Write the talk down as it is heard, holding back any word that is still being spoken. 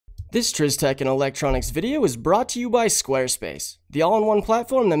This TrizzTech&Electronix video is brought to you by Squarespace, the all-in-one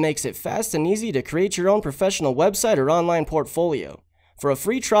platform that makes it fast and easy to create your own professional website or online portfolio. For a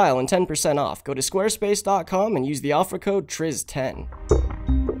free trial and 10% off, go to squarespace.com and use the offer code TRIZZ10.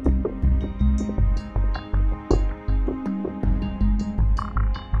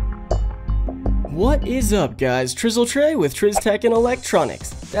 What is up, guys? Trizzle Trey with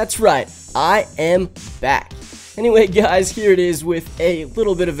TrizzTech&Electronix. That's right, I am back. Anyway, guys, here it is with a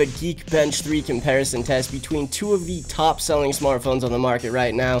little bit of a Geekbench 3 comparison test between two of the top-selling smartphones on the market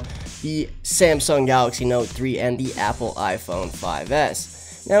right now, the Samsung Galaxy Note 3 and the Apple iPhone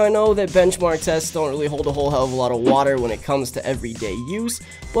 5S. Now, I know that benchmark tests don't really hold a whole hell of a lot of water when it comes to everyday use,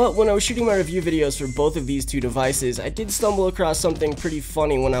 but when I was shooting my review videos for both of these two devices, I did stumble across something pretty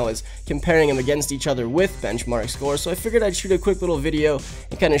funny when I was comparing them against each other with benchmark scores, so I figured I'd shoot a quick little video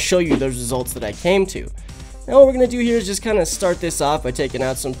and kind of show you those results that I came to. Now what we're going to do here is just kind of start this off by taking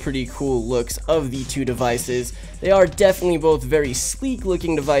out some pretty cool looks of the two devices. They are definitely both very sleek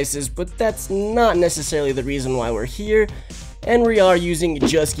looking devices, but that's not necessarily the reason why we're here. And we are using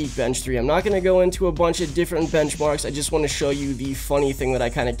just Geekbench 3. I'm not going to go into a bunch of different benchmarks. I just want to show you the funny thing that I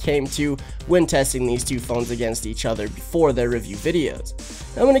kind of came to when testing these two phones against each other before their review videos.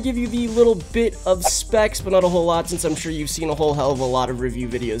 Now, I'm going to give you the little bit of specs, but not a whole lot, since I'm sure you've seen a whole hell of a lot of review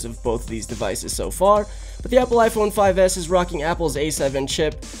videos of both of these devices so far. But the Apple iPhone 5S is rocking Apple's A7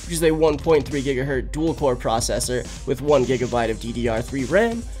 chip, which is a 1.3 GHz dual-core processor with 1 GB of DDR3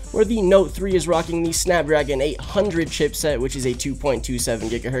 RAM, where the Note 3 is rocking the Snapdragon 800 chipset, which is a 2.27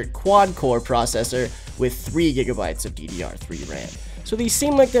 GHz quad-core processor with 3 GB of DDR3 RAM. So these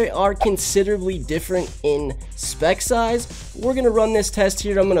seem like they are considerably different in spec size. We're going to run this test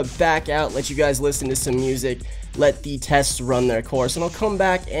here. I'm going to back out, let you guys listen to some music, let the tests run their course, and I'll come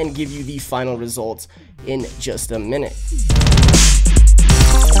back and give you the final results in just a minute.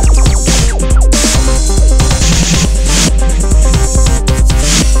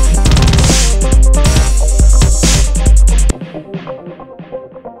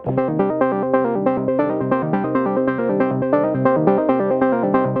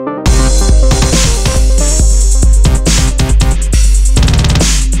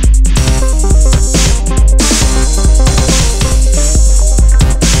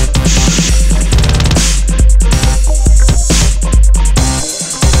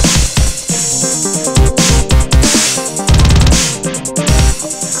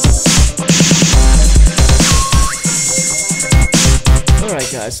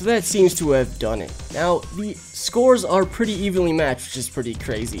 So that seems to have done it. Now, the scores are pretty evenly matched, which is pretty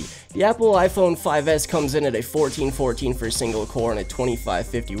crazy. The Apple iPhone 5S comes in at a 1440 for single core and a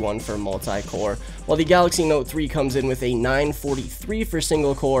 2551 for multi-core, while the Galaxy Note 3 comes in with a 943 for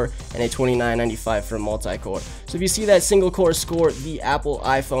single core and a 2995 for multi-core. So if you see that single core score, the Apple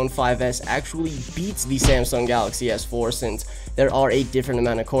iPhone 5S actually beats the Samsung Galaxy S4, since there are a different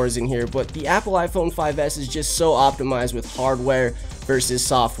amount of cores in here, but the Apple iPhone 5S is just so optimized with hardware versus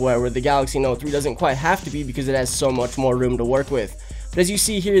software, where the Galaxy Note 3 doesn't quite have to be because it has so much more room to work with. But as you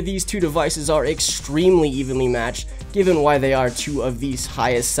see here, these two devices are extremely evenly matched, given why they are two of these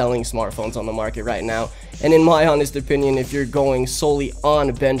highest selling smartphones on the market right now. And in my honest opinion, if you're going solely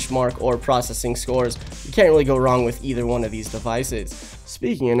on benchmark or processing scores, you can't really go wrong with either one of these devices.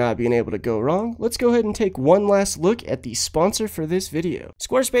 Speaking of not being able to go wrong, let's go ahead and take one last look at the sponsor for this video.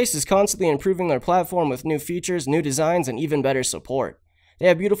 Squarespace is constantly improving their platform with new features, new designs, and even better support. They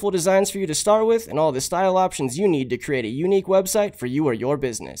have beautiful designs for you to start with and all the style options you need to create a unique website for you or your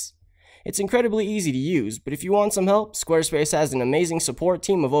business. It's incredibly easy to use, but if you want some help, Squarespace has an amazing support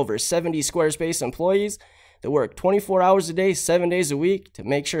team of over 70 Squarespace employees that work 24 hours a day, 7 days a week to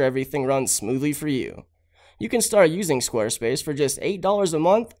make sure everything runs smoothly for you. You can start using Squarespace for just $8 a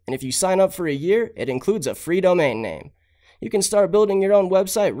month, and if you sign up for a year, it includes a free domain name. You can start building your own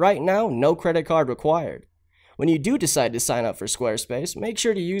website right now, no credit card required. When you do decide to sign up for Squarespace, make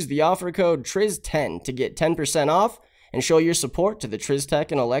sure to use the offer code TRIZZ10 to get 10% off and show your support to the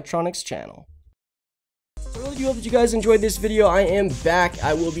TrizzTech&Electronix channel. I really do hope that you guys enjoyed this video. I am back.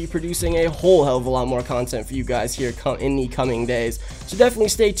 I will be producing a whole hell of a lot more content for you guys here in the coming days. So definitely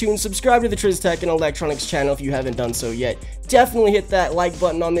stay tuned. Subscribe to the TrizzTech&Electronix channel if you haven't done so yet. Definitely hit that like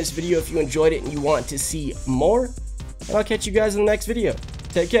button on this video if you enjoyed it and you want to see more. And I'll catch you guys in the next video.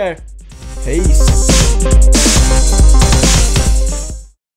 Take care. Peace.